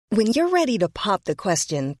When you're ready to pop the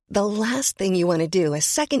question, the last thing you want to do is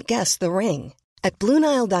second-guess the ring. At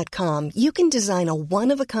BlueNile.com, you can design a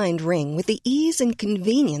one-of-a-kind ring with the ease and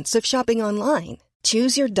convenience of shopping online.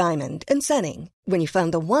 Choose your diamond and setting. When you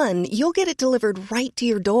find the one, you'll get it delivered right to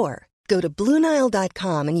your door. Go to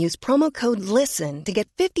BlueNile.com and use promo code LISTEN to get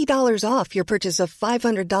 $50 off your purchase of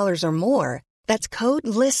 $500 or more. That's code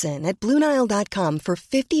LISTEN at BlueNile.com for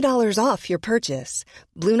 $50 off your purchase.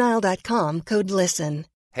 BlueNile.com, code LISTEN.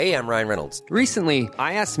 Hey, I'm Ryan Reynolds. Recently,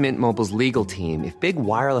 I asked Mint Mobile's legal team if big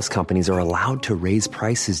wireless companies are allowed to raise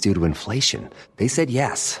prices due to inflation. They said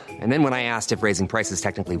yes. And then when I asked if raising prices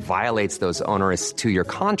technically violates those onerous two-year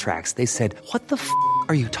contracts, they said, "What the f***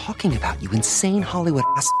 are you talking about, you insane Hollywood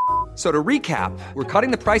ass?" So to recap, we're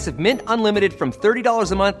cutting the price of Mint Unlimited from $30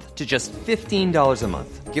 a month to just $15 a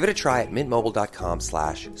month. Give it a try at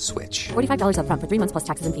mintmobile.com/switch. $45 up front for 3 months plus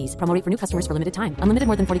taxes and fees. Promo rate for new customers for limited time. Unlimited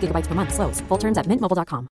more than 40 gigabytes per month. Slows full terms at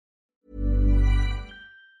mintmobile.com.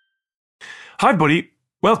 Hi, buddy.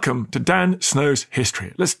 Welcome to Dan Snow's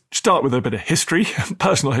History. Let's start with a bit of history,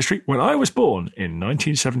 personal history. When I was born in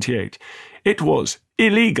 1978, it was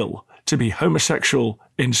illegal to be homosexual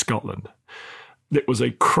in Scotland. It was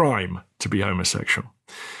a crime to be homosexual.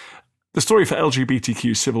 The story for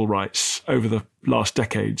LGBTQ civil rights over the last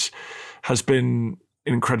decades has been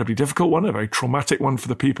an incredibly difficult one, a very traumatic one for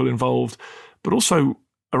the people involved, but also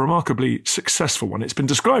a remarkably successful one. It's been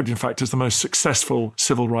described, in fact, as the most successful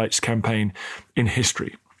civil rights campaign in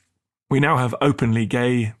history. We now have openly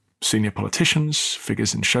gay senior politicians,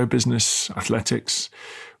 figures in show business, athletics.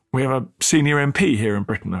 We have a senior MP here in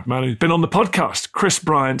Britain, a man who's been on the podcast, Chris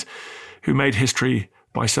Bryant, who made history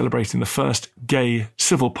by celebrating the first gay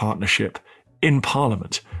civil partnership in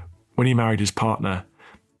Parliament when he married his partner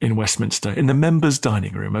in Westminster, in the members'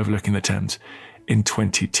 dining room overlooking the Thames in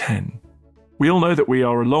 2010. We all know that we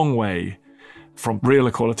are a long way from real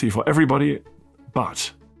equality for everybody,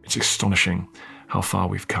 but it's astonishing how far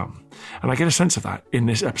we've come. And I get a sense of that in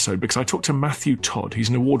this episode because I talked to Matthew Todd. He's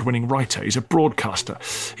an award-winning writer. He's a broadcaster.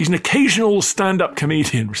 He's an occasional stand-up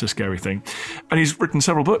comedian, which is a scary thing. And he's written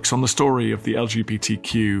several books on the story of the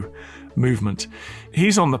LGBTQ movement.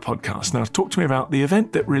 He's on the podcast now to talk to me about the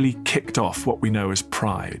event that really kicked off what we know as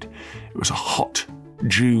Pride. It was a hot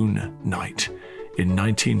June night in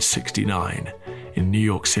 1969 in New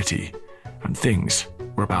York City, and things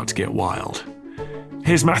were about to get wild.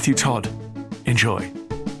 Here's Matthew Todd. Enjoy.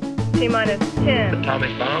 T-minus 10.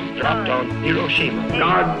 Atomic bomb dropped on Hiroshima.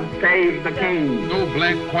 God save the king. No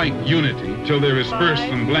black-white unity till there is first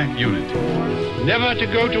some black unity. Never to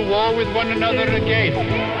go to war with one another again.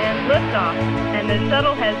 And liftoff, and the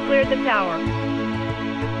shuttle has cleared the tower.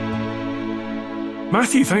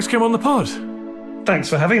 Matthew, thanks for coming on the pod. Thanks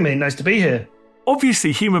for having me. Nice to be here.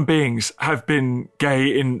 Obviously, human beings have been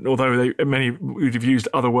gay although many would have used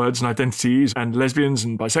other words and identities, and lesbians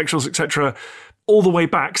and bisexuals, etc., all the way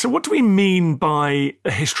back. So what do we mean by a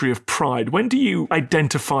history of pride? When do you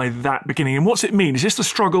identify that beginning? And what's it mean? Is this the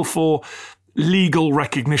struggle for legal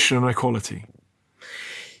recognition and equality?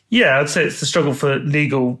 Yeah, I'd say it's the struggle for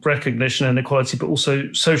legal recognition and equality, but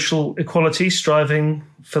also social equality, striving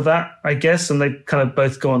for that, I guess. And they kind of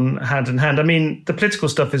both go on hand in hand. I mean, the political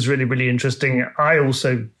stuff is really, really interesting. I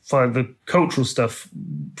also find the cultural stuff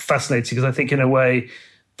fascinating because I think in a way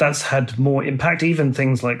that's had more impact. Even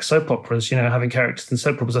things like soap operas, having characters in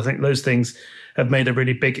soap operas, I think those things have made a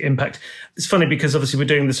really big impact. It's funny because obviously we're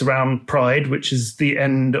doing this around Pride, which is the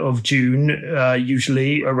end of June,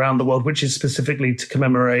 usually around the world, which is specifically to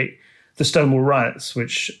commemorate the Stonewall Riots,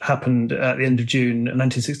 which happened at the end of June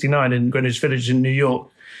 1969 in Greenwich Village in New York.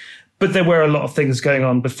 But there were a lot of things going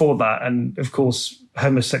on before that. And of course,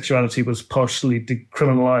 homosexuality was partially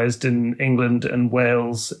decriminalised in England and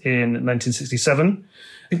Wales in 1967.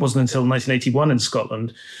 It wasn't until 1981 in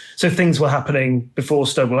Scotland. So things were happening before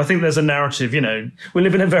Stonewall. I think there's a narrative, we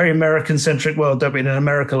live in a very American-centric world, don't we? And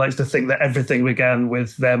America likes to think that everything began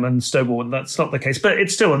with them and Stonewall, and that's not the case. But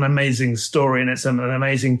it's still an amazing story, and it's an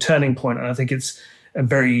amazing turning point. And I think it's a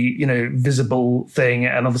very, visible thing.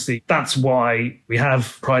 And obviously that's why we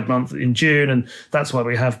have Pride Month in June, and that's why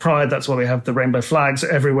we have Pride. That's why we have the rainbow flags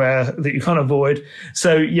everywhere that you can't avoid.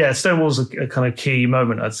 So yeah, Stonewall's a kind of key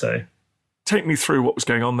moment, I'd say. Take me through what was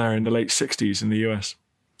going on there in the late 60s in the US.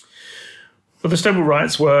 Well, the Stonewall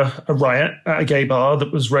Riots were a riot at a gay bar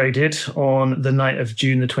that was raided on the night of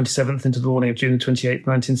June the 27th into the morning of June the 28th,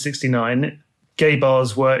 1969. Gay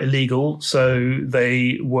bars were illegal, so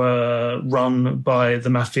they were run by the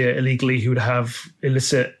mafia illegally, who would have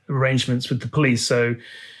illicit arrangements with the police. So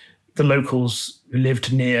the locals who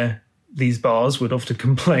lived near these bars would often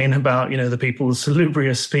complain about, the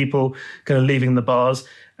salubrious people kind of leaving the bars.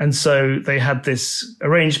 And so they had this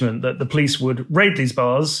arrangement that the police would raid these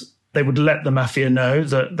bars. They would let the mafia know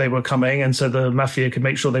that they were coming. And so the mafia could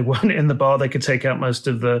make sure they weren't in the bar. They could take out most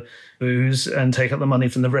of the booze and take out the money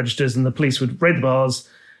from the registers. And the police would raid the bars,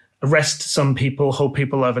 arrest some people, hold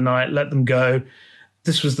people overnight, let them go.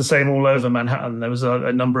 This was the same all over Manhattan. There was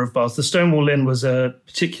a number of bars. The Stonewall Inn was a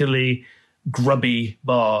particularly grubby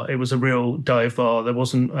bar. It was a real dive bar. There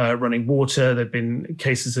wasn't running water. There'd been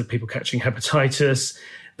cases of people catching hepatitis.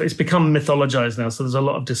 It's become mythologized now. So there's a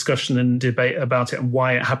lot of discussion and debate about it and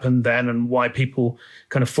why it happened then and why people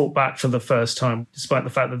kind of fought back for the first time, despite the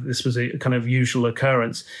fact that this was a kind of usual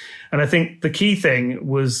occurrence. And I think the key thing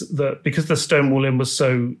was that because the Stonewall Inn was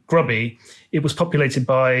so grubby, it was populated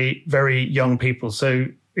by very young people. So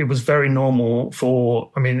it was very normal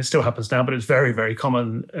it still happens now, but it's very, very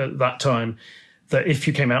common at that time that if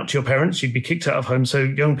you came out to your parents, you'd be kicked out of home. So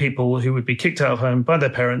young people who would be kicked out of home by their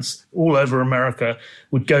parents all over America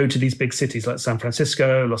would go to these big cities like San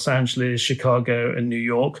Francisco, Los Angeles, Chicago, and New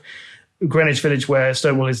York. Greenwich Village, where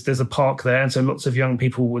Stonewall is, there's a park there. And so lots of young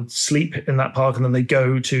people would sleep in that park and then they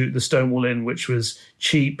go to the Stonewall Inn, which was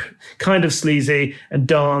cheap, kind of sleazy, and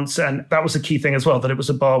dance. And that was a key thing as well, that it was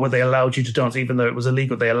a bar where they allowed you to dance. Even though it was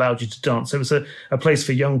illegal, they allowed you to dance. So it was a place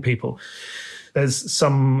for young people. There's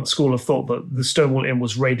some school of thought that the Stonewall Inn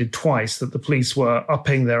was raided twice, that the police were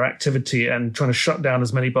upping their activity and trying to shut down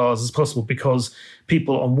as many bars as possible because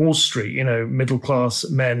people on Wall Street, middle-class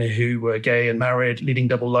men who were gay and married, leading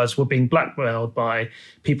double lives, were being blackmailed by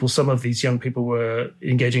people. Some of these young people were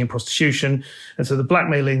engaging in prostitution. And so the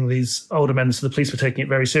blackmailing these older men, so the police were taking it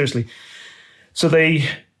very seriously. So they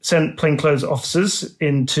sent plainclothes officers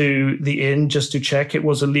into the inn just to check. It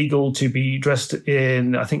was illegal to be dressed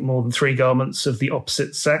in, I think, more than 3 garments of the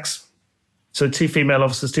opposite sex. So 2 female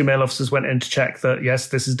officers, 2 male officers went in to check that, yes,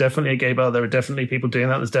 this is definitely a gay bar. There are definitely people doing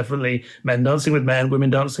that. There's definitely men dancing with men, women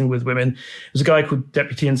dancing with women. There was a guy called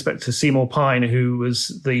Deputy Inspector Seymour Pine, who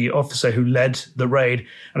was the officer who led the raid.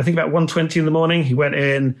 And I think about 1:20 in the morning, he went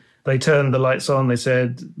in, they turned the lights on, they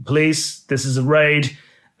said, police, this is a raid.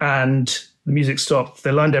 And the music stopped.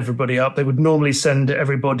 They lined everybody up. They would normally send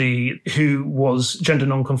everybody who was gender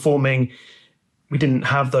non-conforming. We didn't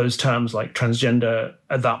have those terms like transgender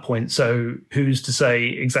at that point. So who's to say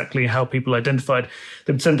exactly how people identified?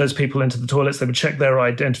 They would send those people into the toilets. They would check their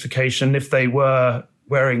identification. If they were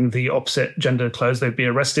wearing the opposite gender clothes, they'd be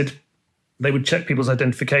arrested. They would check people's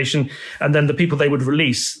identification. And then the people they would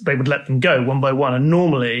release, they would let them go one by one. And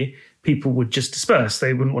normally people would just disperse.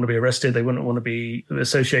 They wouldn't want to be arrested. They wouldn't want to be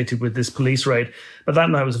associated with this police raid. But that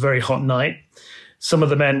night was a very hot night. Some of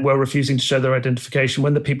the men were refusing to show their identification.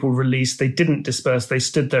 When the people were released, they didn't disperse. They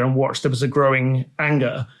stood there and watched. There was a growing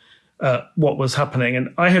anger at what was happening. And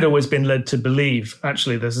I had always been led to believe,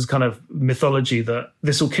 actually, there's this kind of mythology that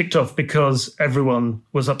this all kicked off because everyone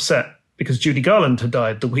was upset because Judy Garland had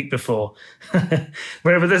died the week before.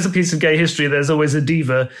 Wherever there's a piece of gay history, there's always a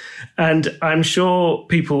diva. And I'm sure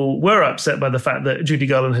people were upset by the fact that Judy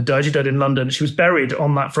Garland had died. She died in London. She was buried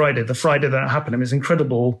on that Friday, the Friday that happened. I mean, it's an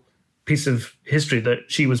incredible piece of history that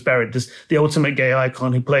she was buried. This, the ultimate gay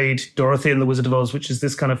icon who played Dorothy in The Wizard of Oz, which is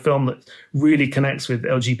this kind of film that really connects with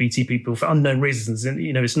LGBT people for unknown reasons. And,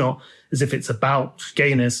 it's not as if it's about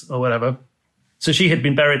gayness or whatever. So she had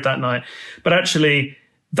been buried that night. But actually,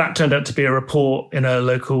 that turned out to be a report in a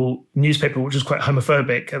local newspaper, which was quite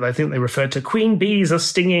homophobic. And I think they referred to queen bees are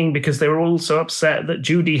stinging because they were all so upset that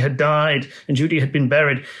Judy had died and Judy had been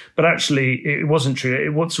buried. But actually, it wasn't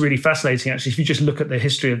true. What's really fascinating, actually, if you just look at the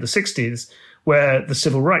history of the 60s, where the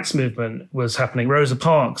civil rights movement was happening, Rosa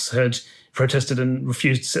Parks had protested and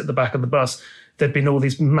refused to sit at the back of the bus. There'd been all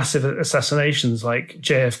these massive assassinations like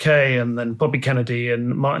JFK and then Bobby Kennedy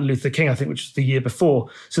and Martin Luther King, I think, which was the year before.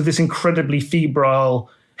 So this incredibly febrile,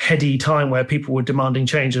 heady time where people were demanding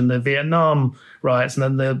change, and the Vietnam riots and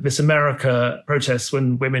then the Miss America protests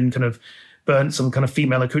when women kind of burnt some kind of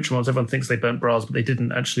female accoutrements. Everyone thinks they burnt bras, but they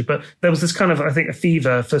didn't actually. But there was this kind of, I think, a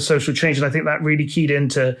fever for social change. And I think that really keyed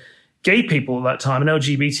into gay people at that time and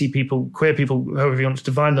LGBT people, queer people, however you want to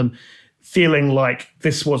define them, feeling like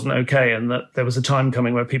this wasn't okay and that there was a time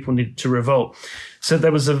coming where people needed to revolt. So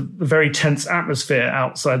there was a very tense atmosphere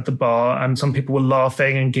outside the bar, and some people were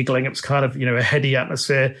laughing and giggling. It was kind of, a heady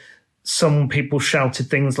atmosphere. Some people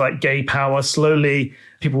shouted things like gay power. Slowly,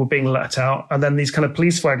 people were being let out. And then these kind of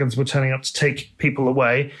police wagons were turning up to take people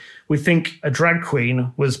away. We think a drag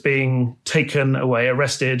queen was being taken away,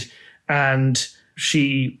 arrested, and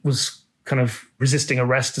she was kind of resisting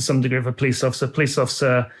arrest to some degree of a police officer. Police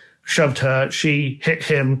officer shoved her. She hit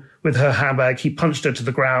him with her handbag. He punched her to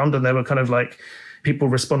the ground, and they were kind of like, people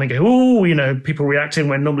responding, people reacting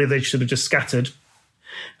when normally they should have just scattered.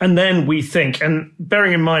 And then we think, and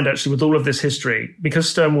bearing in mind, actually, with all of this history, because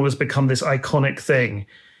Stonewall has become this iconic thing,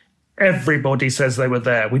 everybody says they were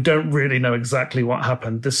there. We don't really know exactly what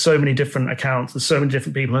happened. There's so many different accounts, there's so many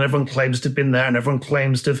different people, and everyone claims to have been there, and everyone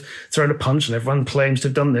claims to have thrown a punch, and everyone claims to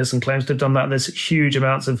have done this and claims to have done that. And there's huge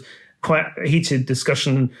amounts of quite heated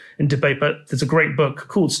discussion and debate. But there's a great book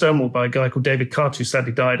called Stonewall by a guy called David Cart, who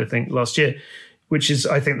sadly died, I think, last year, which is,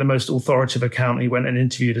 I think, the most authoritative account. He went and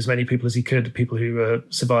interviewed as many people as he could, people who were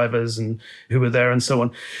survivors and who were there and so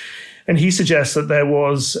on. And he suggests that there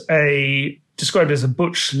was described as a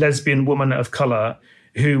butch lesbian woman of color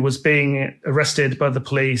who was being arrested by the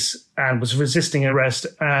police and was resisting arrest.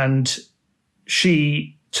 And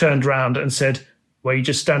she turned around and said, well, you're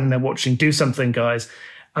just standing there watching, do something, guys.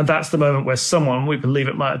 And that's the moment where someone, we believe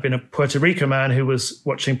it might have been a Puerto Rico man who was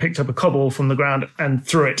watching, picked up a cobble from the ground and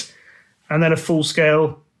threw it. And then a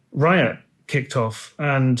full-scale riot kicked off.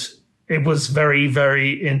 And it was very,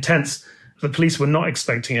 very intense. The police were not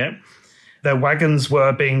expecting it. Their wagons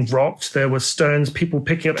were being rocked. There were stones, people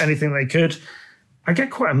picking up anything they could. I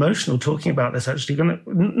get quite emotional talking about this, actually,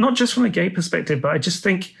 not just from a gay perspective, but I just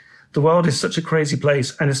think the world is such a crazy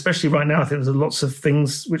place. And especially right now, I think there's lots of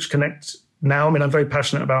things which connect now. I mean, I'm very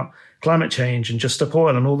passionate about climate change and Just Stop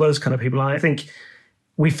Oil and all those kind of people. And I think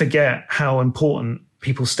we forget how important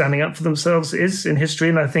people standing up for themselves is in history.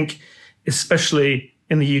 And I think especially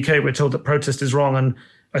in the UK, we're told that protest is wrong. And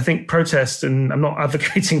I think protest, and I'm not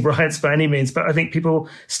advocating riots by any means, but I think people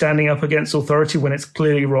standing up against authority when it's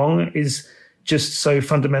clearly wrong is just so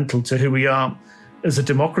fundamental to who we are as a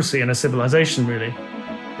democracy and a civilization, really.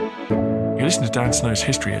 You listen to Dan Snow's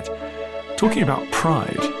History Hit, talking about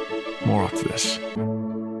pride. More after this.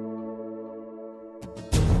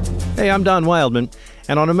 Hey, I'm Don Wildman,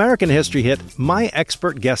 and on American History Hit, my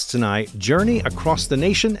expert guests and I journey across the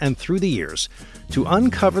nation and through the years to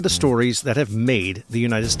uncover the stories that have made the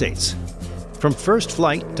United States. From first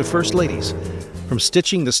flight to first ladies, from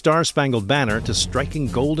stitching the Star-Spangled Banner to striking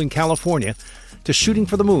gold in California, to shooting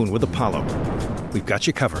for the moon with Apollo. We've got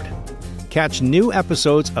you covered. Catch new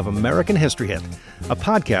episodes of American History Hit, a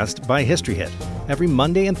podcast by History Hit, every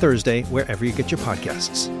Monday and Thursday wherever you get your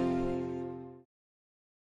podcasts.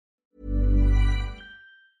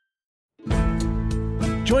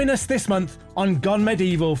 Join us this month on Gone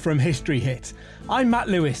Medieval from History Hit. I'm Matt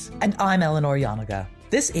Lewis. And I'm Eleanor Yanaga.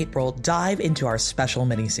 This April, dive into our special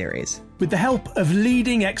miniseries. With the help of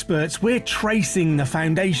leading experts, we're tracing the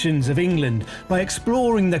foundations of England by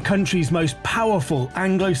exploring the country's most powerful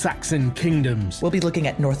Anglo-Saxon kingdoms. We'll be looking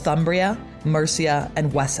at Northumbria, Mercia,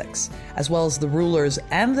 and Wessex, as well as the rulers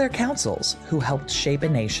and their councils who helped shape a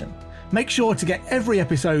nation. Make sure to get every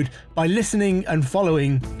episode by listening and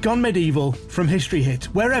following Gone Medieval from History Hit,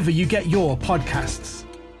 wherever you get your podcasts.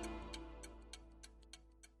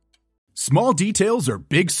 Small details are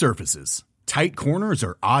big surfaces. Tight corners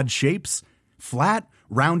are odd shapes. Flat,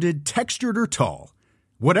 rounded, textured, or tall.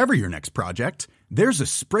 Whatever your next project, there's a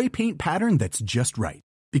spray paint pattern that's just right.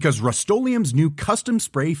 Because Rust-Oleum's new Custom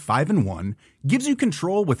Spray 5-in-1 gives you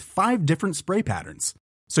control with 5 different spray patterns.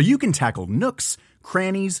 So you can tackle nooks,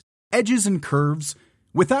 crannies, edges, and curves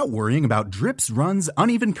without worrying about drips, runs,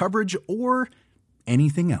 uneven coverage, or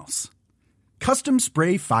anything else. Custom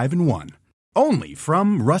Spray 5-in-1. Only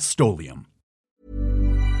from Rust-Oleum.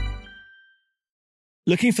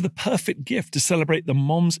 Looking for the perfect gift to celebrate the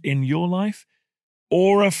moms in your life?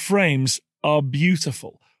 Aura frames are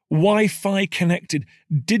beautiful, Wi-Fi connected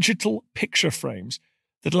digital picture frames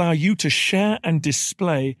that allow you to share and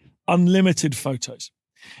display unlimited photos.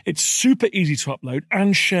 It's super easy to upload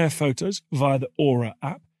and share photos via the Aura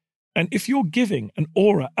app. And if you're giving an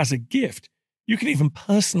Aura as a gift, you can even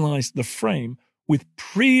personalize the frame with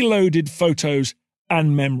preloaded photos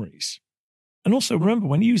and memories. And also remember,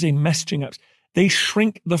 when you're using messaging apps, they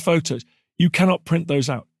shrink the photos. You cannot print those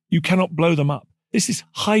out. You cannot blow them up. This is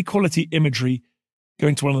high quality imagery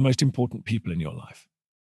going to one of the most important people in your life.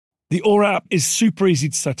 The Aura app is super easy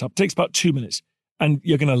to set up. It takes about 2 minutes and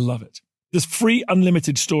you're going to love it. There's free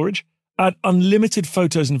unlimited storage, add unlimited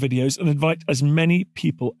photos and videos, and invite as many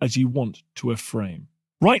people as you want to a frame.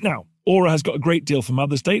 Right now, Aura has got a great deal for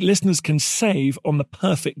Mother's Day. Listeners can save on the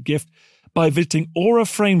perfect gift by visiting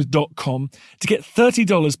auraframes.com to get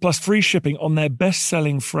 $30 plus free shipping on their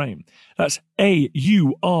best-selling frame. That's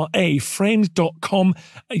AURA frames.com.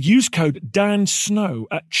 Use code DANSNOW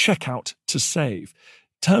at checkout to save.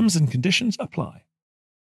 Terms and conditions apply.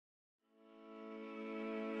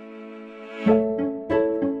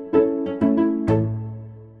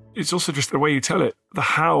 It's also just the way you tell it, the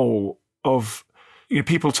how of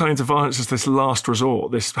people turning to violence as this last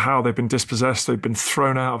resort, this how they've been dispossessed, they've been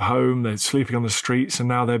thrown out of home, they're sleeping on the streets, and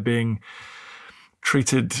now they're being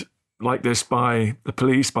treated like this by the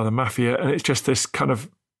police, by the mafia, and it's just this kind of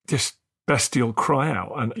just bestial cry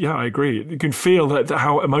out. And yeah, I agree. You can feel that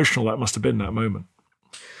how emotional that must have been that moment.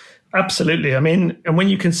 Absolutely. I mean, and when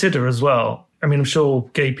you consider as well, I mean, I'm sure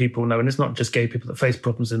gay people know, and it's not just gay people that face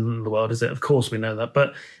problems in the world, is it? Of course we know that,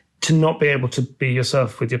 but to not be able to be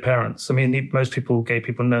yourself with your parents. I mean, most people, gay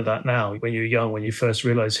people, know that now. When you're young, when you first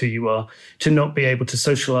realize who you are, to not be able to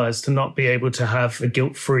socialize, to not be able to have a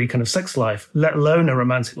guilt-free kind of sex life, let alone a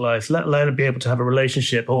romantic life, let alone be able to have a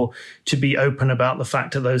relationship, or to be open about the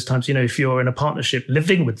fact at those times, if you're in a partnership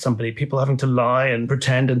living with somebody, people having to lie and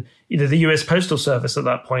pretend. And, the US Postal Service at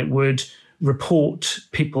that point would report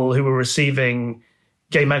people who were receiving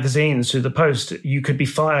gay magazines through the post. You could be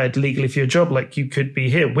fired legally for your job, like you could be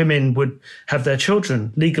here. Women would have their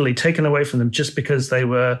children legally taken away from them just because they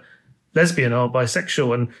were lesbian or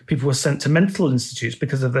bisexual, and people were sent to mental institutes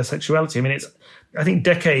because of their sexuality. I mean, I think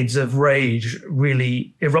decades of rage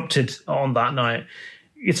really erupted on that night.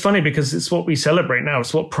 It's funny because it's what we celebrate now.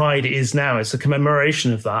 It's what Pride is now. It's a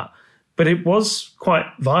commemoration of that. But it was quite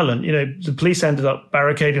violent. The police ended up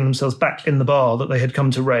barricading themselves back in the bar that they had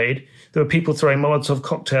come to raid. There were people throwing Molotov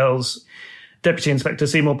cocktails. Deputy Inspector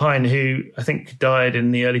Seymour Pine, who I think died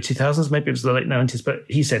in the early 2000s, maybe it was the late 90s, but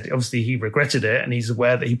he said obviously he regretted it and he's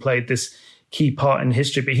aware that he played this key part in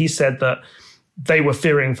history. But he said that they were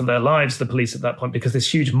fearing for their lives, the police at that point, because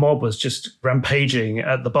this huge mob was just rampaging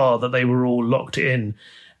at the bar, that they were all locked in.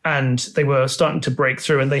 And they were starting to break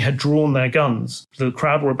through, and they had drawn their guns. The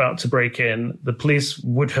crowd were about to break in. The police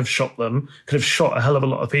would have shot them, could have shot a hell of a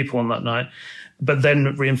lot of people on that night. But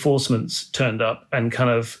then reinforcements turned up and kind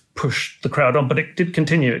of pushed the crowd on. But it did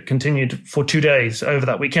continue. It continued for 2 days over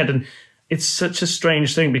that weekend. And it's such a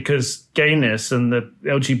strange thing because gayness and the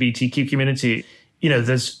LGBTQ community,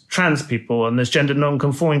 there's trans people and there's gender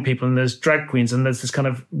non-conforming people and there's drag queens, and there's this kind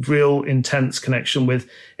of real intense connection with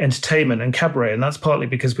entertainment and cabaret. And that's partly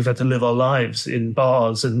because we've had to live our lives in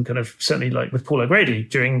bars, and kind of certainly like with Paul O'Grady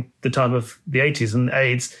during the time of the 80s and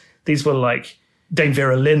AIDS. These were like Dame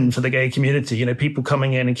Vera Lynn for the gay community, people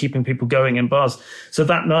coming in and keeping people going in bars. So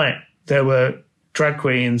that night there were drag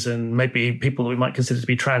queens and maybe people that we might consider to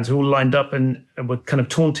be trans who all lined up and were kind of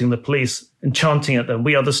taunting the police and chanting at them,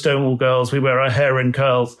 "We are the Stonewall girls, we wear our hair in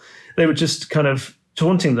curls." They were just kind of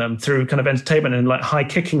taunting them through kind of entertainment and like high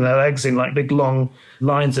kicking their legs in like big long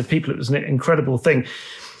lines of people. It was an incredible thing.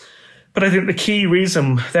 But I think the key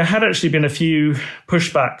reason, there had actually been a few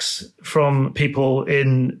pushbacks from people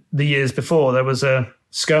in the years before. There was a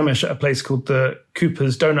skirmish at a place called the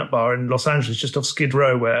Cooper's Donut Bar in Los Angeles, just off Skid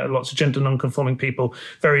Row, where lots of gender non-conforming people,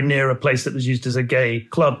 very near a place that was used as a gay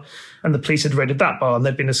club. And the police had raided that bar, and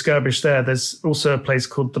there'd been a skirmish there. There's also a place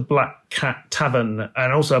called the Black Cat Tavern,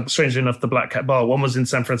 and also, strangely enough, the Black Cat Bar. One was in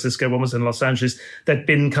San Francisco, one was in Los Angeles. There'd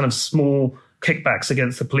been kind of small kickbacks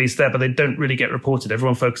against the police there, but they don't really get reported.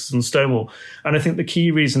 Everyone focuses on Stonewall. And I think the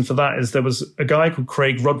key reason for that is there was a guy called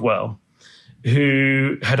Craig Rodwell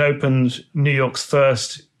who had opened New York's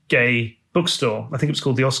first gay bookstore. I think it was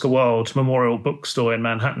called the Oscar Wilde Memorial Bookstore in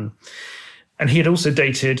Manhattan. And he had also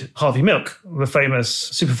dated Harvey Milk, the famous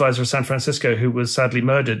supervisor of San Francisco, who was sadly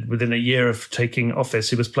murdered within a year of taking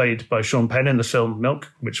office. He was played by Sean Penn in the film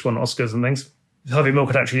Milk, which won Oscars and things. Harvey Milk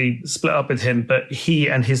had actually split up with him, but he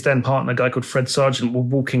and his then partner, a guy called Fred Sargent, were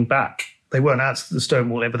walking back. They weren't at the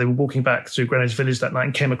Stonewall Inn, but they were walking back through Greenwich Village that night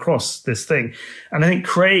and came across this thing. And I think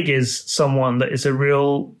Craig is someone that is a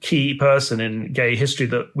real key person in gay history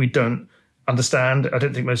that we don't understand. I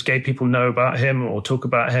don't think most gay people know about him or talk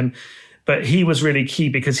about him. But he was really key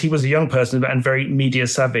because he was a young person and very media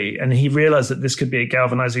savvy. And he realized that this could be a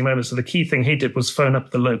galvanizing moment. So the key thing he did was phone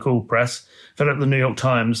up the local press, phone up the New York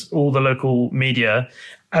Times, all the local media,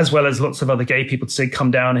 as well as lots of other gay people to say,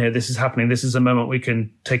 come down here, this is happening, this is a moment we can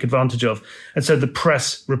take advantage of. And so the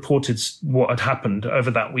press reported what had happened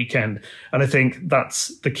over that weekend. And I think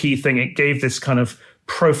that's the key thing. It gave this kind of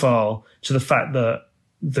profile to the fact that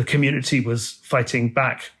the community was fighting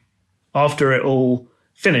back. After it all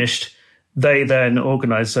finished, they then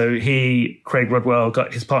organized. So Craig Rodwell,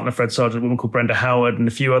 got his partner, Fred Sargent, a woman called Brenda Howard, and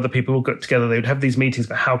a few other people all got together. They would have these meetings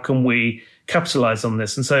about how can we capitalize on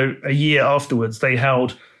this. And so a year afterwards, they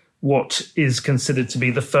held what is considered to be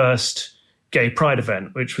the first gay pride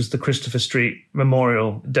event, which was the Christopher Street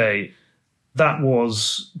Memorial Day. That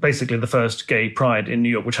was basically the first gay pride in New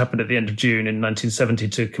York, which happened at the end of June in 1970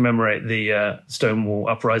 to commemorate the Stonewall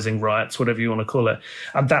Uprising riots, whatever you want to call it.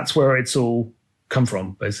 And that's where it's all come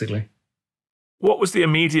from, basically. What was the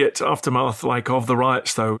immediate aftermath like of the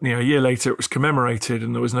riots, though? A year later it was commemorated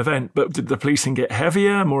and there was an event, but did the policing get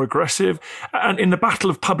heavier, more aggressive? And in the battle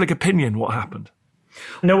of public opinion, what happened?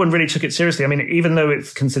 No one really took it seriously. I mean, even though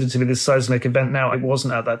it's considered to be this seismic event now, it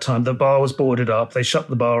wasn't at that time. The bar was boarded up. They shut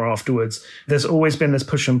the bar afterwards. There's always been this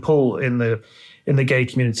push and pull in the gay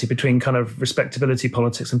community between kind of respectability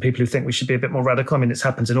politics and people who think we should be a bit more radical. I mean, it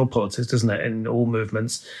happens in all politics, doesn't it? In all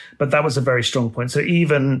movements. But that was a very strong point. So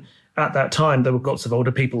even at that time, there were lots of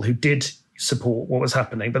older people who did support what was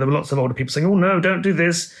happening. But there were lots of older people saying, oh, no, don't do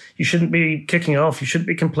this. You shouldn't be kicking off. You shouldn't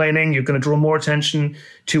be complaining. You're going to draw more attention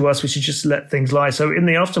to us. We should just let things lie. So in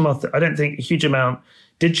the aftermath, I don't think a huge amount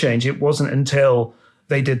did change. It wasn't until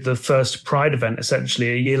they did the first Pride event, essentially,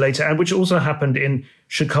 a year later, and which also happened in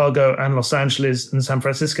Chicago and Los Angeles and San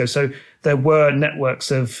Francisco. So there were networks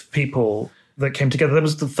of people that came together. There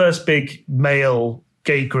was the first big male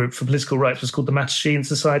gay group for political rights was called the Mattachine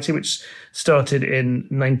Society, which started in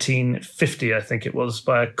 1950, I think it was,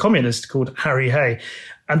 by a communist called Harry Hay.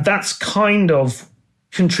 And that's kind of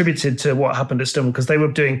contributed to what happened at Stonewall, because they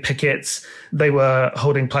were doing pickets, they were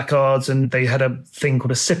holding placards, and they had a thing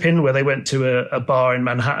called a sip-in where they went to a bar in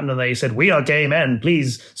Manhattan and they said, we are gay men,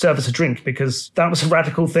 please serve us a drink, because that was a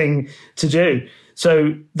radical thing to do.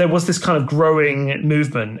 So there was this kind of growing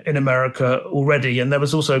movement in America already. And there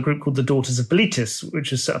was also a group called the Daughters of Bilitis,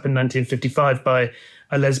 which was set up in 1955 by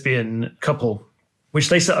a lesbian couple, which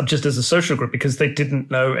they set up just as a social group because they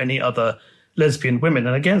didn't know any other lesbian women.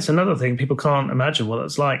 And again, it's another thing. People can't imagine what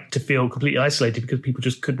it's like to feel completely isolated because people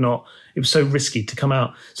just could not. It was so risky to come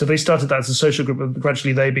out. So they started that as a social group, and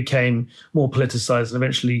gradually they became more politicized and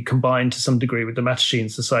eventually combined to some degree with the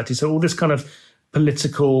Mattachine Society. So all this kind of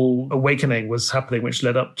political awakening was happening, which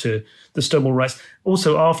led up to the Stonewall Riots.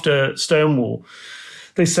 Also, after Stonewall,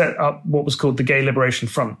 they set up what was called the Gay Liberation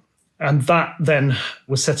Front. And that then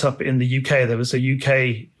was set up in the UK. There was a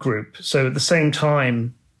UK group. So at the same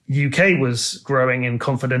time, UK was growing in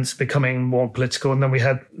confidence, becoming more political. And then we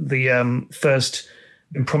had the first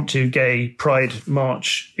impromptu gay pride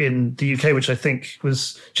march in the UK, which I think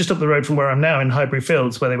was just up the road from where I'm now in Highbury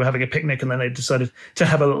Fields, where they were having a picnic and then they decided to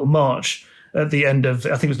have a little march at the end of, I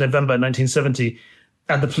think it was November 1970.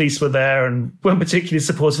 And the police were there and weren't particularly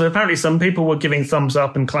supportive. Apparently some people were giving thumbs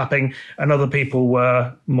up and clapping, and other people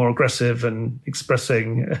were more aggressive and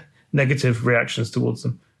expressing negative reactions towards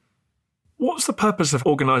them. What's the purpose of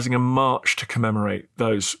organising a march to commemorate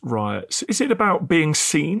those riots? Is it about being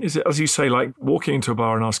seen? Is it, as you say, like walking into a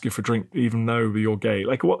bar and asking for a drink even though you're gay?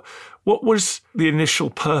 Like what was the initial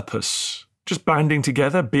purpose? Just banding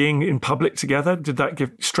together, being in public together? Did that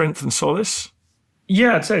give strength and solace?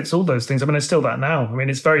 Yeah, I'd say it's all those things. I mean, it's still that now. I mean,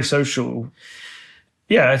 it's very social.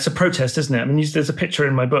 Yeah, it's a protest, isn't it? I mean, there's a picture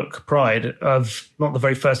in my book, Pride, of not the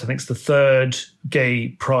very first, I think it's the third gay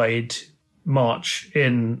pride march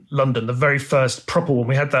in London, the very first proper one.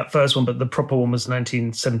 We had that first one, but the proper one was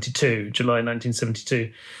 1972, July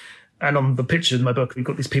 1972. And on the picture in my book, we've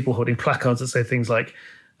got these people holding placards that say things like,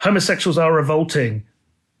 homosexuals are revolting.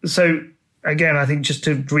 So again, I think just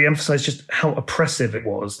to re-emphasize just how oppressive it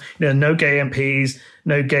was. No gay MPs,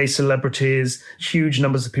 no gay celebrities, huge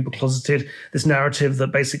numbers of people closeted. This narrative that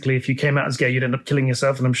basically if you came out as gay, you'd end up killing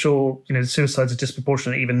yourself. And I'm sure, suicides are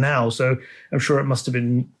disproportionate even now. So I'm sure it must have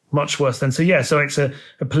been much worse then. So yeah, so it's a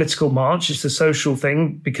political march. It's a social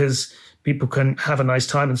thing because people can have a nice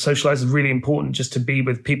time and socialize. It's really important just to be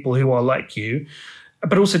with people who are like you,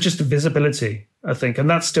 but also just the visibility, I think. And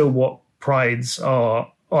that's still what prides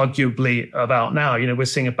are arguably about now. We're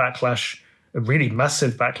seeing a backlash, a really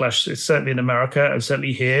massive backlash. It's certainly in America,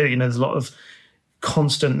 certainly here. There's a lot of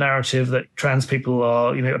constant narrative that trans people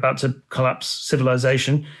are, about to collapse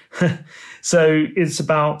civilization. So it's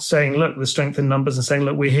about saying, look, the strength in numbers, and saying,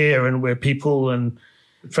 look, we're here and we're people. And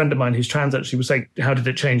a friend of mine who's trans actually was saying, how did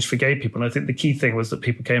it change for gay people? And I think the key thing was that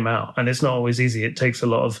people came out, and it's not always easy. It takes a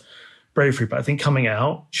lot of bravery, but I think coming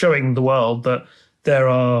out, showing the world that there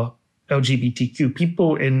are LGBTQ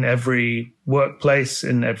people in every workplace,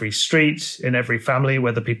 in every street, in every family,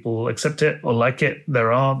 whether people accept it or like it,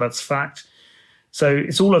 that's fact. So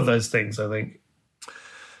it's all of those things, I think.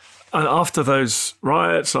 And after those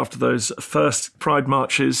riots, after those first Pride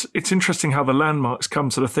marches, it's interesting how the landmarks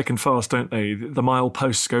come sort of thick and fast, don't they? The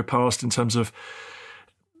mileposts go past in terms of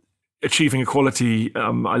achieving equality.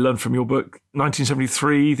 I learned from your book,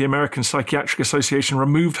 1973, the American Psychiatric Association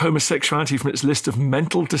removed homosexuality from its list of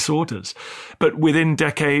mental disorders. But within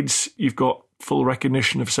decades, you've got full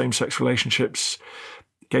recognition of same-sex relationships,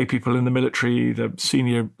 gay people in the military, the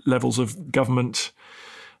senior levels of government.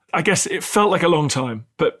 I guess it felt like a long time,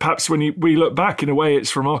 but perhaps when we look back, in a way,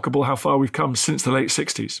 it's remarkable how far we've come since the late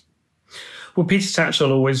 60s. Well, Peter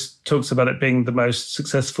Tatchell always talks about it being the most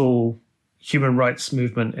successful human rights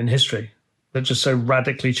movement in history that just so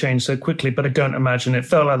radically changed so quickly. But I don't imagine it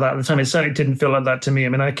felt like that at the time. It certainly didn't feel like that to me. I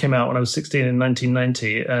mean, I came out when I was 16 in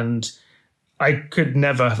 1990, and I could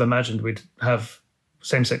never have imagined we'd have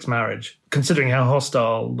same-sex marriage, considering how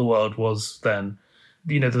hostile the world was then.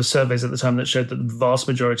 You know, there were surveys at the time that showed that the vast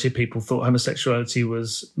majority of people thought homosexuality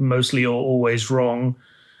was mostly or always wrong.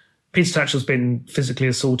 Peter Tatchell's been physically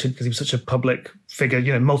assaulted because he was such a public figure,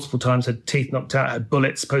 you know, multiple times, had teeth knocked out, had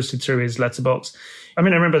bullets posted through his letterbox. I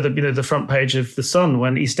mean, I remember the front page of The Sun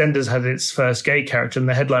when EastEnders had its first gay character and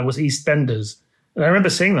the headline was EastBenders. And I remember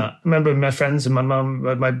seeing that. I remember my friends and my mum,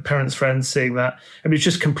 my parents' friends seeing that. I mean, it's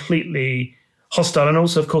just completely hostile. And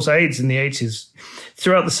also, of course, AIDS in the 80s.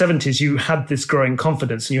 Throughout the 70s, you had this growing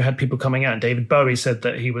confidence and you had people coming out. David Bowie said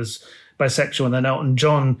that he was bisexual, and then Elton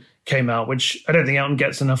John came out, which I don't think Elton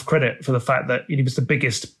gets enough credit for the fact that he was the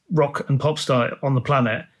biggest rock and pop star on the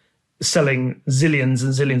planet, selling zillions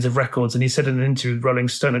and zillions of records. And he said in an interview with Rolling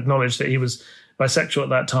Stone, acknowledged that he was bisexual at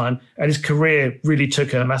that time, and his career really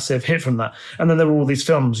took a massive hit from that. And then there were all these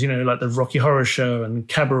films, you know, like the Rocky Horror Show and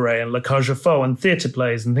Cabaret and La Cage aux Folles and theatre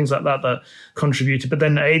plays and things like that that contributed. But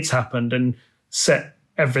then AIDS happened and set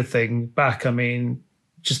everything back. I mean,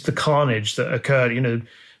 just the carnage that occurred, you know,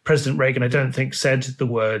 President Reagan, I don't think, said the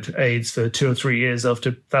word AIDS for 2 or 3 years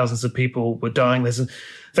after thousands of people were dying. There's a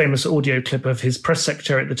famous audio clip of his press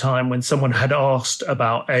secretary at the time when someone had asked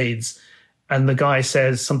about AIDS, and the guy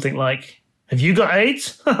says something like, "Have you got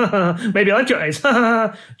AIDS? Maybe I've got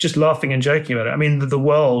AIDS." Just laughing and joking about it. I mean, the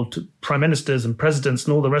world, prime ministers and presidents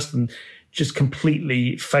and all the rest of them just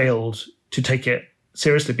completely failed to take it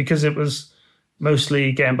seriously because it was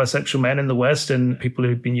mostly gay and bisexual men in the West and people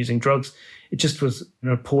who'd been using drugs. It just was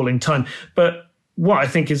an appalling time. But what I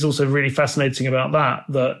think is also really fascinating about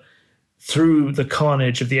that through the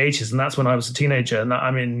carnage of the 80s, and that's when I was a teenager, and that,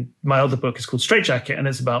 I mean, my other book is called Straitjacket, and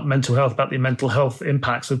it's about mental health, about the mental health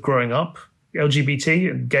impacts of growing up, LGBT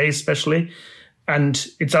and gay especially. And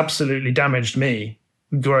it's absolutely damaged me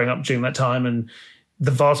growing up during that time. And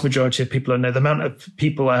the vast majority of people I know, the amount of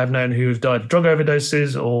people I have known who have died of drug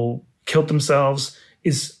overdoses or killed themselves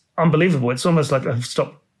is unbelievable. It's almost like I've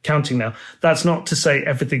stopped counting now. That's not to say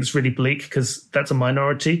everything's really bleak, because that's a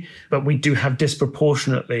minority, but we do have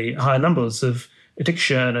disproportionately higher numbers of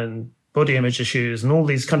addiction and body image issues and all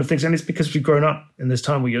these kind of things. And it's because we've grown up in this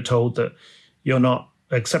time where you're told that you're not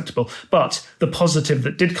acceptable. But the positive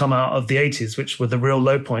that did come out of the 80s, which were the real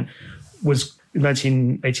low point, was in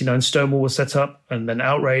 1989, Stonewall was set up, and then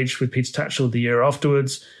Outrage with Peter Tatchell the year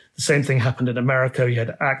afterwards. The same thing happened in America. You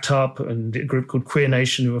had ACT UP and a group called Queer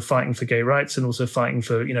Nation who were fighting for gay rights and also fighting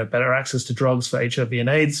for, you know, better access to drugs for HIV and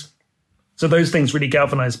AIDS. So those things really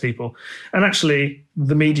galvanized people. And actually,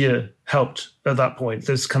 the media helped at that point.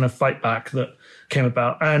 There's kind of fight back that came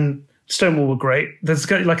about. And Stonewall were great.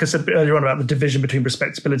 There's, like I said earlier on about the division between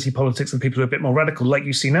respectability politics and people who are a bit more radical, like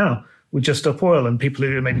you see now with Just Stop Oil, and people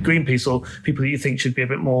who are maybe Greenpeace or people that you think should be a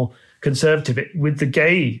bit more conservative. With the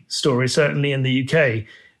gay story, certainly in the UK,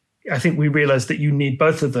 I think we realized that you need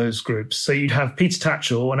both of those groups. So you'd have Peter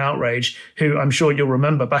Tatchell and Outrage, who I'm sure you'll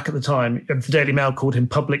remember back at the time, the Daily Mail called him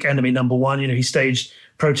public enemy number one. You know, he staged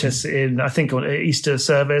protests in, I think, on Easter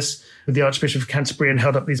service with the Archbishop of Canterbury and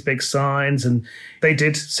held up these big signs. And they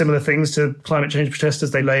did similar things to climate change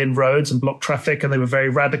protesters. They lay in roads and blocked traffic, and they were very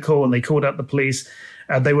radical, and they called out the police.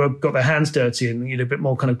 They got their hands dirty and, you know, a bit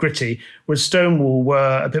more kind of gritty, whereas Stonewall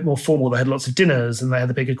were a bit more formal. They had lots of dinners, and they had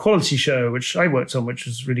the big equality show, which I worked on, which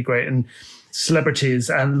was really great, and celebrities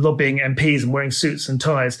and lobbying MPs and wearing suits and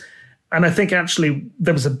ties. And I think actually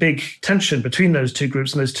there was a big tension between those two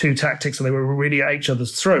groups and those two tactics, and they were really at each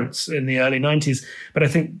other's throats in the early 90s. But I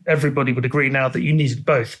think everybody would agree now that you needed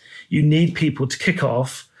both. You need people to kick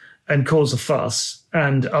off and cause a fuss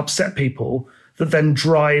and upset people that then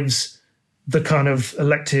drives the kind of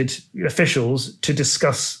elected officials to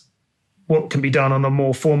discuss what can be done on a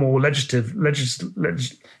more formal legislative,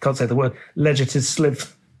 can't say the word,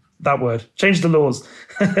 legislative, that word, change the laws.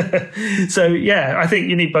 So, yeah, I think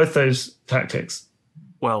you need both those tactics.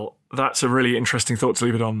 Well, that's a really interesting thought to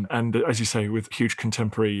leave it on. And as you say, with huge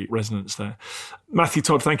contemporary resonance there. Matthew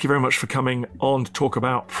Todd, thank you very much for coming on to talk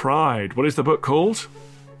about Pride. What is the book called?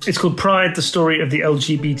 It's called Pride, the Story of the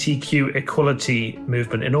LGBTQ Equality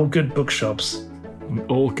Movement, in all good bookshops.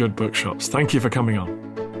 All good bookshops. Thank you for coming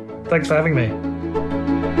on. Thanks for having me.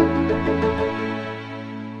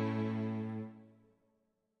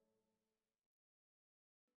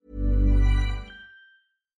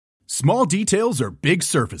 Small details are big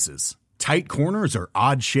surfaces. Tight corners are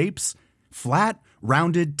odd shapes. Flat,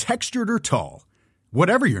 rounded, textured, or tall.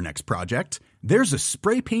 Whatever your next project, there's a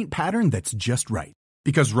spray paint pattern that's just right.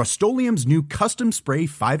 Because Rust-Oleum's new Custom Spray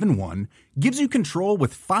 5-in-1 gives you control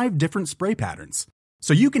with 5 different spray patterns.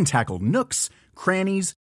 So you can tackle nooks,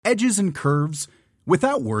 crannies, edges, and curves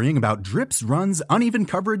without worrying about drips, runs, uneven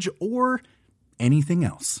coverage, or anything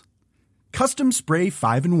else. Custom Spray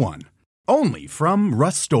 5-in-1. Only from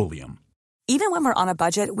Rust-Oleum. Even when we're on a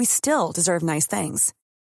budget, we still deserve nice things.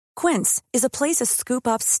 Quince is a place to scoop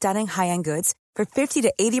up stunning high-end goods for 50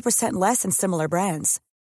 to 80% less than similar brands.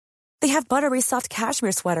 They have buttery soft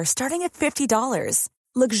cashmere sweaters starting at $50,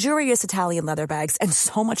 luxurious Italian leather bags, and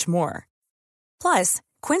so much more. Plus,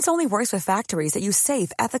 Quince only works with factories that use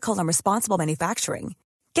safe, ethical, and responsible manufacturing.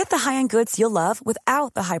 Get the high-end goods you'll love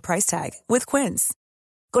without the high price tag with Quince.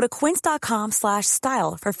 Go to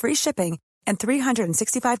quince.com/style for free shipping and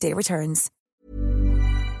 365-day returns.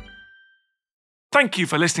 Thank you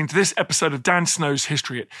for listening to this episode of Dan Snow's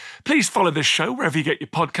History Hit. Please follow this show wherever you get your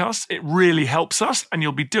podcasts. It really helps us, and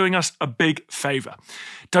you'll be doing us a big favour.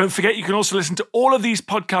 Don't forget, you can also listen to all of these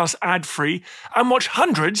podcasts ad-free and watch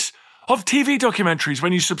hundreds of TV documentaries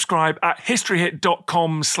when you subscribe at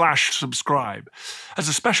historyhit.com/subscribe. As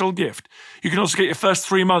a special gift, you can also get your first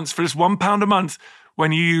 3 months for just £1 a month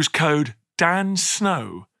when you use code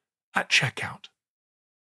DANSNOW at checkout.